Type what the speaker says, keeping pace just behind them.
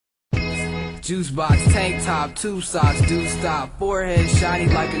Juice box, tank top, two socks, do stop. Forehead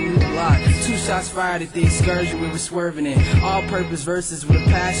shiny like a new block. 2 shots fired at the excursion we were swerving in. All-purpose verses with a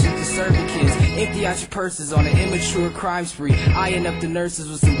passion for serving kids. Empty out your purses on an immature crime spree. Eyeing up the nurses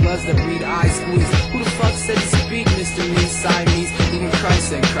with some gloves that breathe eye squeeze. Who the fuck said to speak, Mr. Me, Siamese? Even Christ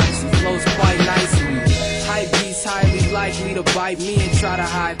said Christ. He flows quite nicely. Hype beats highly likely to bite me and try to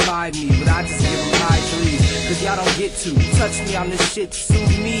high-five me, but I just give them high threes, cause y'all don't get to touch me on this shit. Sue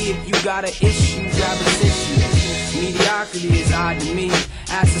me if you got an issue, grab a tissue. Mediocrity is odd to me.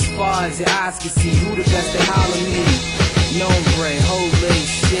 Ask as far as your eyes can see. Who the best at holler me? Nombre, holy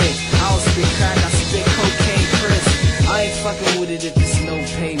shit. I don't spit crack, I spit cocaine crisp. I ain't fucking with it if it's no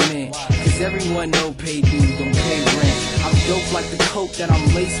payment, cause everyone know pay dues don't pay rent. I'm dope like the coke that I'm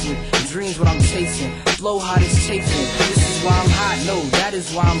laced with. Dreams what I'm chasing. Flow hot as chafing. This is why I'm hot, no, that is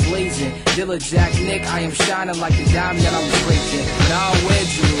why I'm blazing. Dilla Jack Nick, I am shining like the diamond that I'm breaking. But I don't wear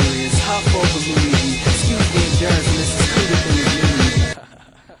jewelry, it's Huff over Louis V. Excuse the endurance, Mr.